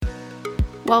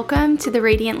Welcome to the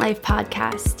Radiant Life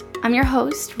Podcast. I'm your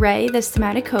host, Ray, the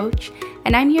somatic coach,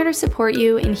 and I'm here to support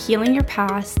you in healing your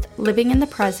past, living in the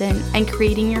present, and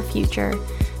creating your future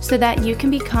so that you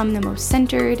can become the most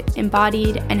centered,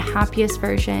 embodied, and happiest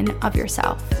version of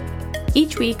yourself.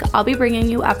 Each week, I'll be bringing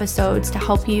you episodes to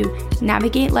help you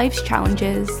navigate life's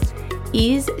challenges,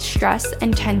 ease stress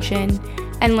and tension,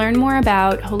 and learn more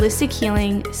about holistic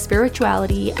healing,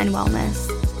 spirituality, and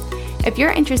wellness. If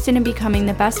you're interested in becoming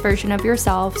the best version of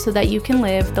yourself so that you can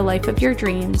live the life of your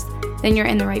dreams, then you're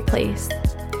in the right place.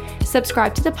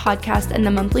 Subscribe to the podcast and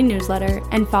the monthly newsletter,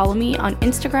 and follow me on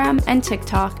Instagram and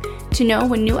TikTok to know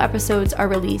when new episodes are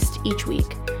released each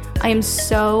week. I am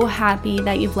so happy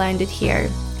that you've landed here.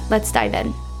 Let's dive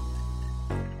in.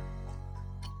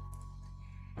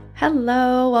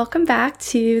 Hello, welcome back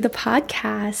to the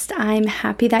podcast. I'm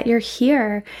happy that you're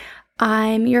here.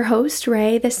 I'm your host,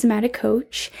 Ray, the somatic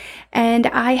coach, and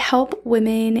I help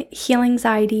women heal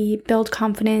anxiety, build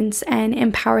confidence, and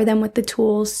empower them with the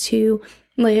tools to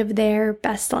live their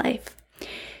best life.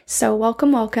 So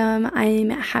welcome. I'm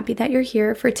happy that you're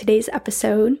here for today's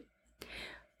episode.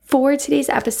 For today's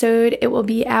episode, it will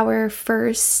be our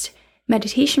first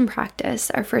meditation practice,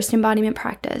 our first embodiment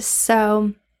practice.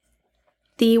 So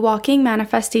the walking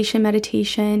manifestation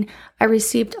meditation, I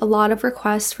received a lot of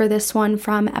requests for this one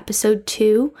from episode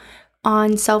 2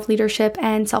 on self-leadership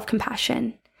and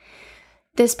self-compassion.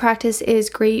 This practice is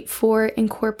great for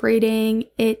incorporating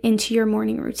it into your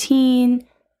morning routine,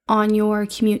 on your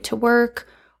commute to work,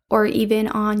 or even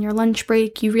on your lunch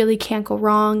break. You really can't go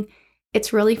wrong.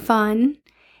 It's really fun.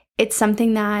 It's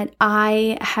something that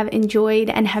I have enjoyed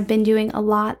and have been doing a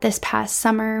lot this past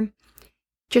summer.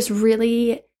 Just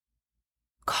really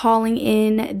calling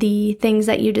in the things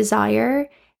that you desire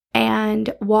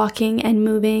and walking and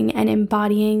moving and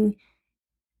embodying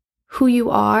who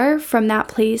you are from that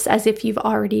place as if you've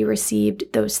already received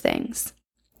those things.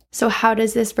 So how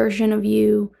does this version of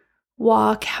you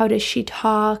walk? How does she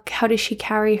talk? How does she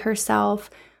carry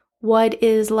herself? What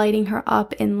is lighting her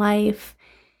up in life?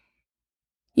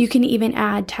 You can even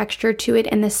add texture to it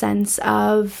in the sense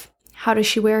of how does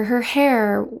she wear her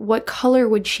hair? What color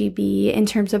would she be in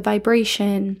terms of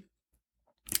vibration?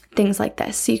 Things like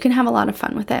this. So you can have a lot of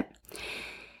fun with it.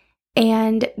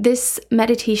 And this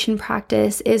meditation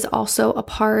practice is also a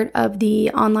part of the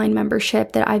online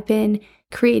membership that I've been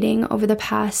creating over the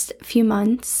past few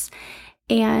months.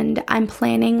 And I'm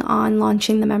planning on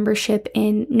launching the membership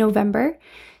in November.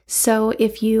 So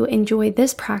if you enjoy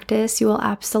this practice, you will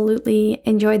absolutely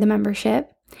enjoy the membership.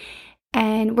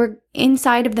 And we're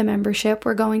inside of the membership,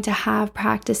 we're going to have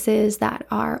practices that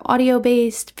are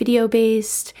audio-based,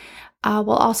 video-based. We'll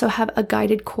also have a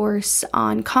guided course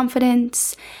on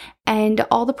confidence, and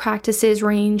all the practices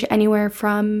range anywhere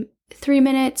from 3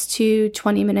 minutes to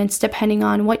 20 minutes, depending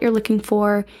on what you're looking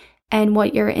for and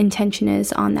what your intention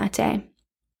is on that day.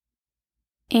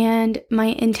 And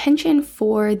my intention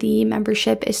for the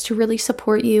membership is to really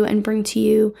support you and bring to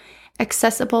you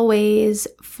accessible ways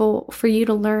for you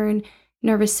to learn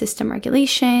nervous system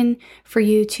regulation, for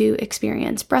you to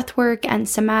experience breath work and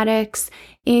somatics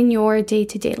in your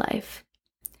day-to-day life.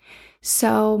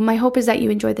 So my hope is that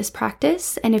you enjoy this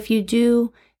practice. And if you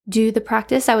do the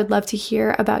practice, I would love to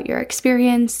hear about your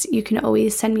experience. You can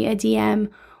always send me a DM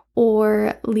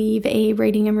or leave a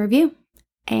rating and review.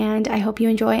 And I hope you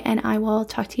enjoy, and I will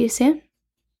talk to you soon.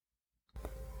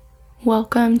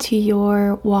 Welcome to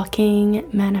your walking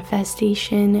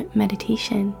manifestation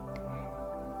meditation.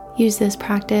 Use this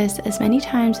practice as many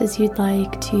times as you'd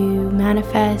like to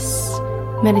manifest,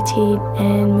 meditate,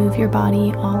 and move your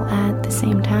body all at the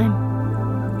same time.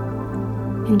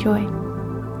 Enjoy.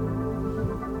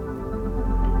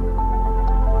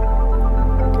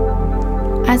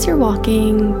 As you're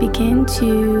walking, begin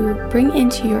to bring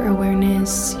into your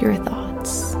awareness your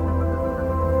thoughts.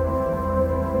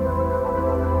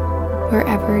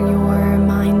 Wherever your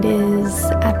mind is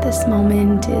at this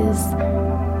moment is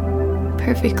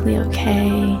perfectly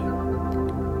okay.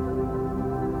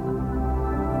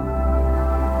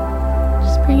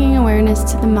 Just bringing awareness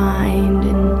to the mind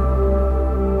and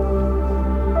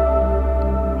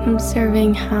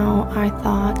observing how our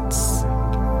thoughts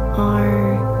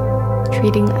are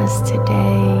treating us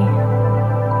today.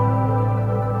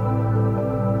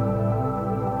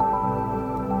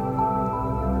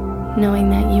 Knowing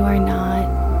that you are not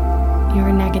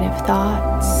your negative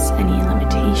thoughts, any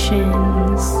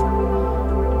limitations,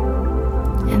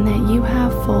 and that you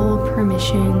have full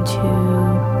permission to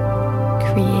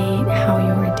create how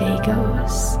your day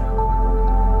goes.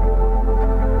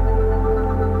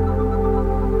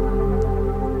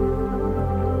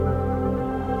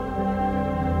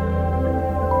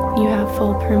 You have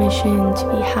full permission to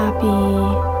be happy,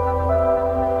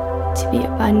 to be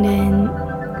abundant.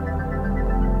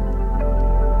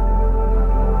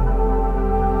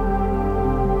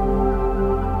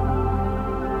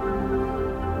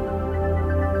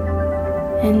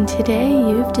 And today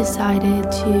you've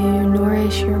decided to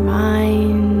nourish your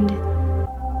mind,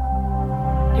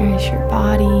 nourish your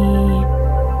body,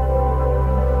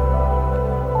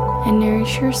 and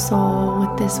nourish your soul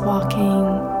with this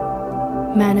walking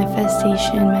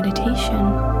manifestation meditation.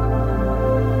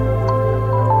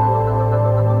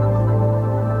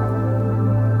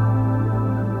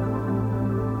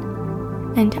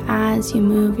 And as you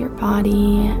move your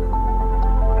body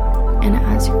and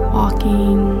as you're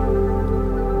walking,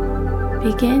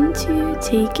 begin to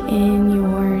take in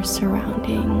your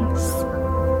surroundings.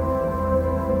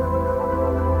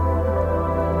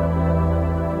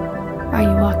 Are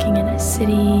you walking in a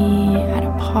city, at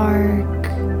a park?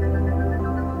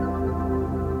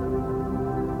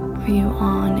 Are you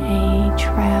on a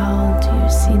trail? Do you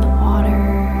see the water?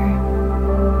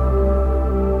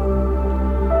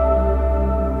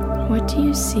 What do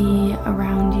you see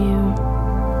around you?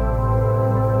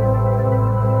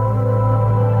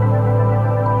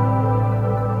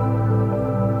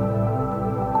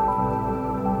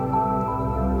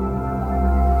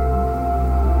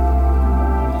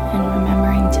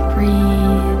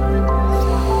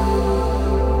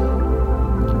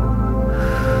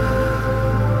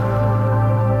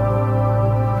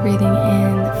 Breathing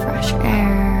in the fresh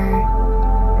air,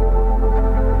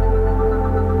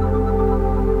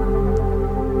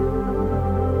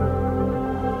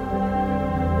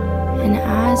 and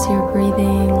as you're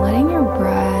breathing, letting your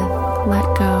breath let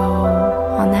go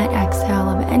on that exhale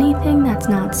of anything that's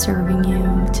not serving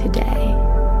you today.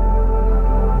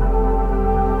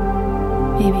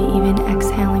 Maybe even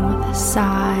exhaling with a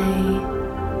sigh.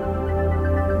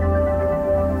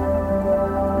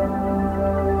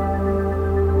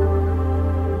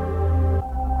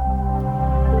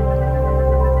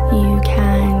 You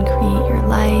can create your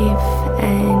life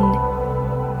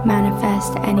and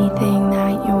manifest anything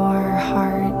that your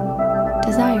heart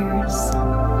desires.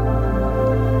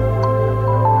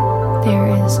 There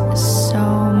is so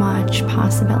much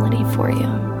possibility for you.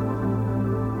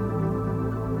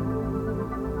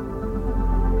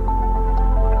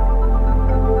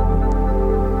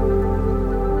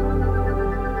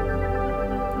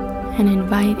 And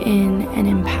invite in an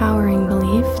empowering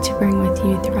belief to bring with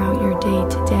you throughout your day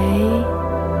today.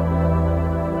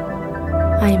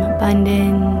 I am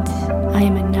abundant. I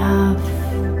am enough.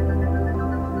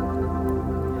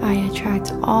 I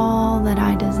attract all that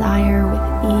I desire with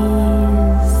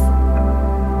ease.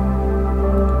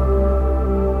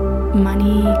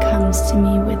 Money comes to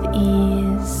me with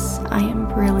ease. I am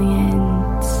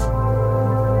brilliant.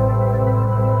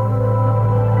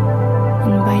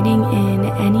 Inviting in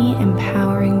any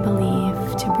empowering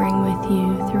belief to bring with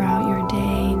you throughout your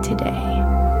day today.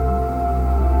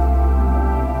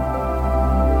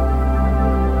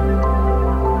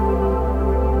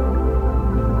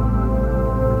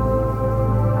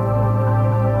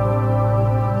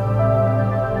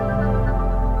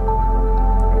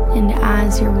 And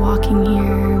as you're walking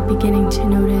here, beginning to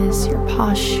notice your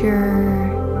posture,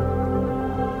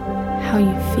 how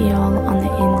you feel on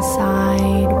the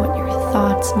inside, what your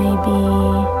thoughts may be.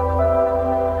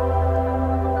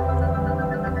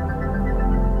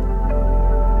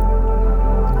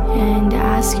 And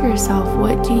ask yourself,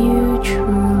 what do you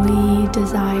truly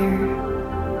desire?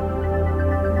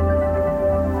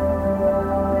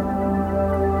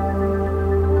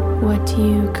 What do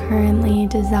you currently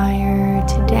desire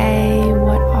today?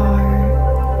 What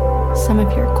are some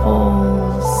of your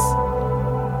goals?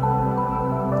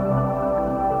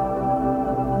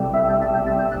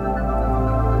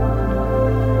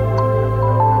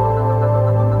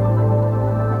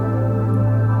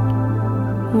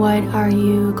 What are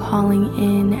you calling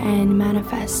in and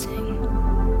manifesting?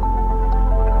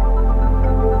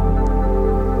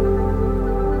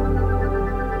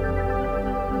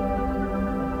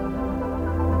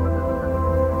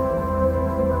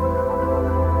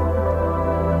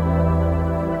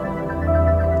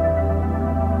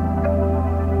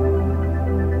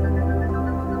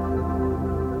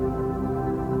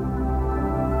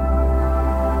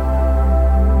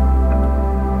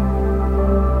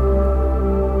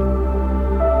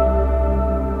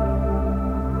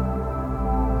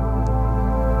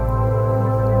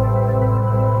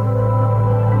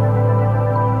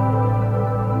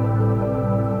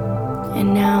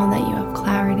 And now that you have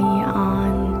clarity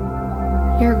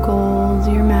on your goals,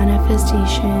 your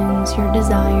manifestations, your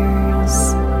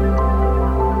desires,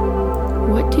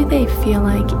 what what do they feel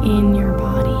like in your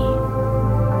body?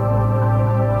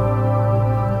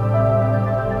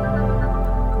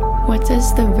 What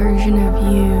does the version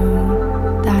of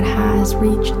you that has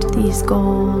reached these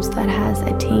goals, that has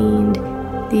attained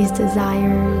these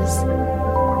desires,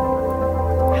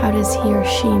 how does he or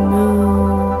she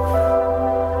move?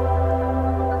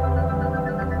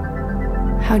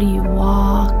 How do you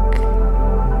walk?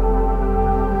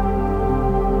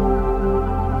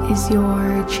 Is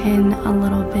your chin a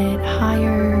little bit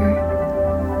higher?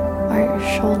 Are your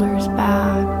shoulders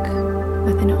back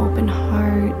with an open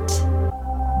heart?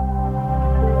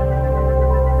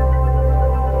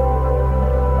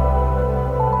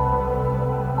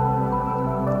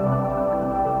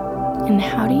 And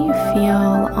how do you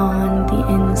feel on the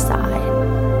inside?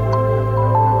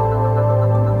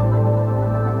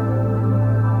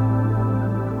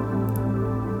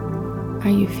 Are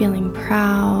you feeling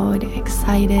proud,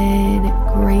 excited,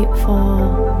 grateful,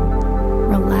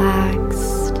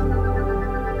 relaxed,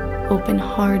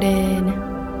 open-hearted?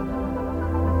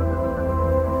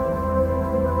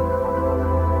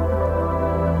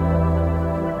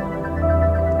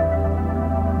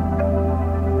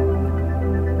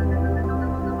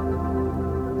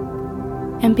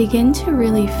 And begin to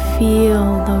really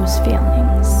feel those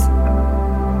feelings,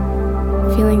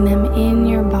 feeling them in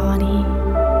your body.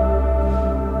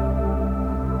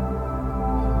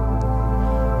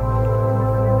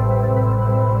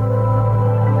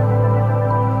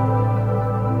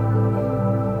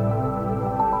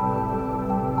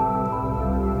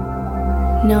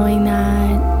 Knowing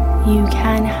that you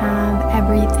can have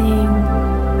everything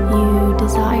you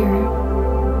desire.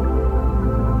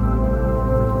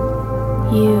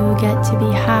 You get to be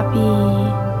happy,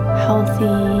 healthy,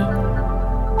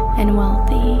 and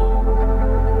wealthy.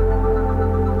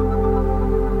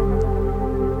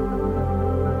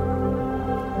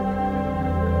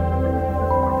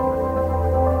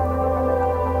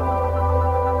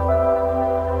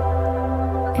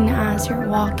 And as you're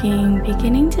walking,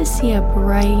 beginning to see a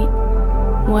bright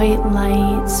white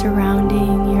light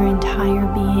surrounding your entire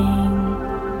being.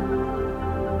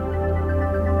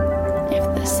 If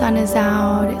the sun is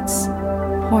out, it's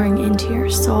pouring into your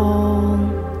soul.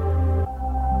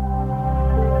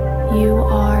 You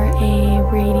are a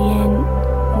radiant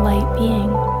light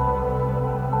being.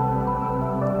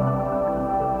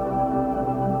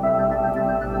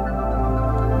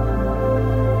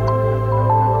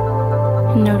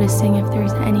 Noticing if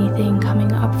there's anything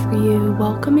coming up for you,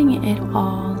 welcoming it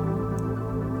all.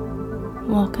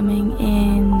 Welcoming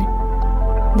in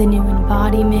the new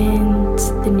embodiment,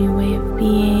 the new way of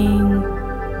being,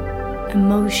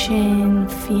 emotion,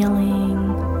 feeling.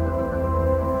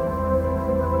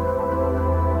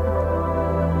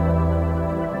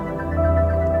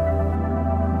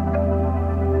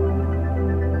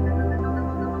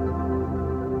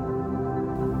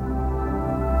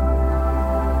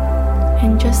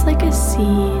 And just like a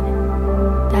seed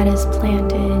that is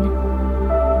planted,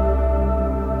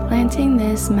 planting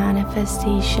this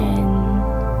manifestation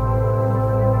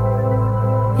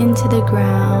into the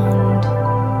ground,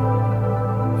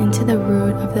 into the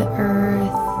root of the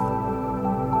earth,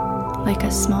 like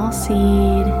a small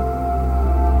seed,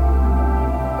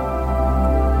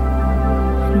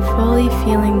 and fully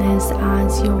feeling this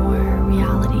as your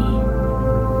reality.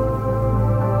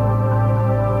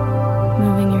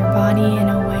 Moving your body in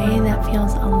a way that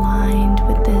feels aligned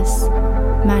with this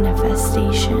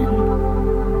manifestation.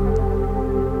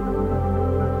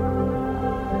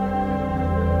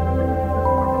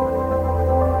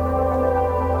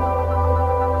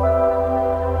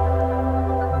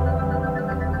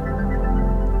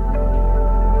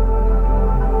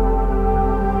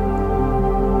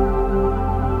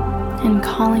 And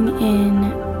calling in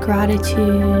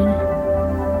gratitude,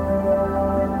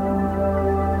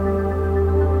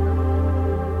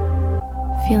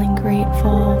 feeling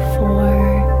grateful for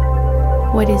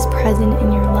what is present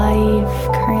in your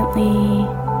life currently.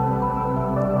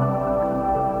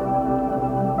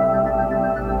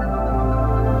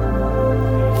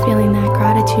 Feeling that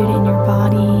gratitude in your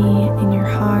body, in your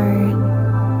heart.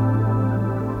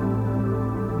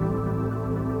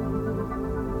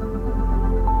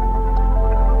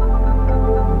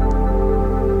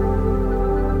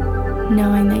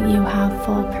 Knowing that you have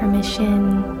full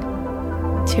permission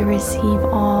to receive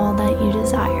all that you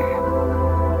desire.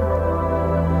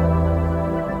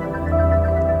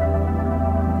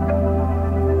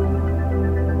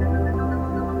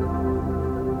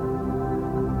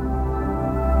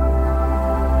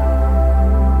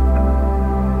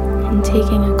 And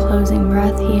taking a closing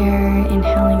breath here,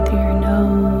 inhaling through your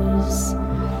nose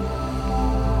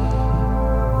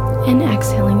And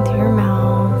exhaling through your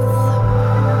mouth.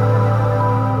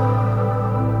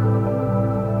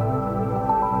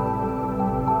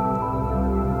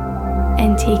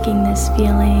 And taking this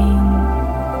feeling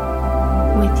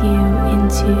with you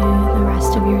into the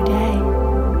rest of your day.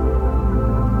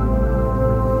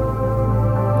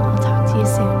 I'll talk to you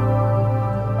soon.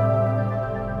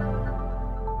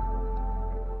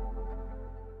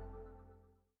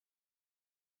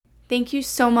 Thank you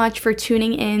so much for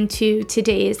tuning in to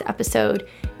today's episode.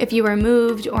 If you are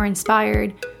moved or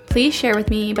inspired, please share with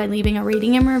me by leaving a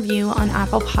rating and review on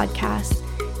Apple Podcasts.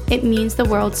 It means the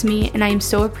world to me, and I am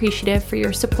so appreciative for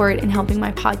your support in helping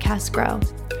my podcast grow.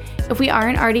 If we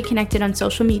aren't already connected on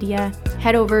social media,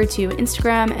 head over to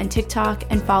Instagram and TikTok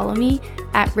and follow me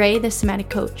at Ray the Somatic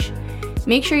Coach.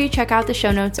 Make sure you check out the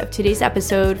show notes of today's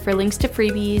episode for links to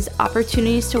freebies,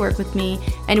 opportunities to work with me,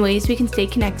 and ways we can stay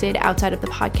connected outside of the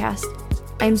podcast.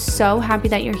 I'm so happy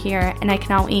that you're here, and I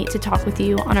cannot wait to talk with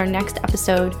you on our next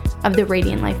episode of the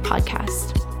Radiant Life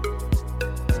Podcast.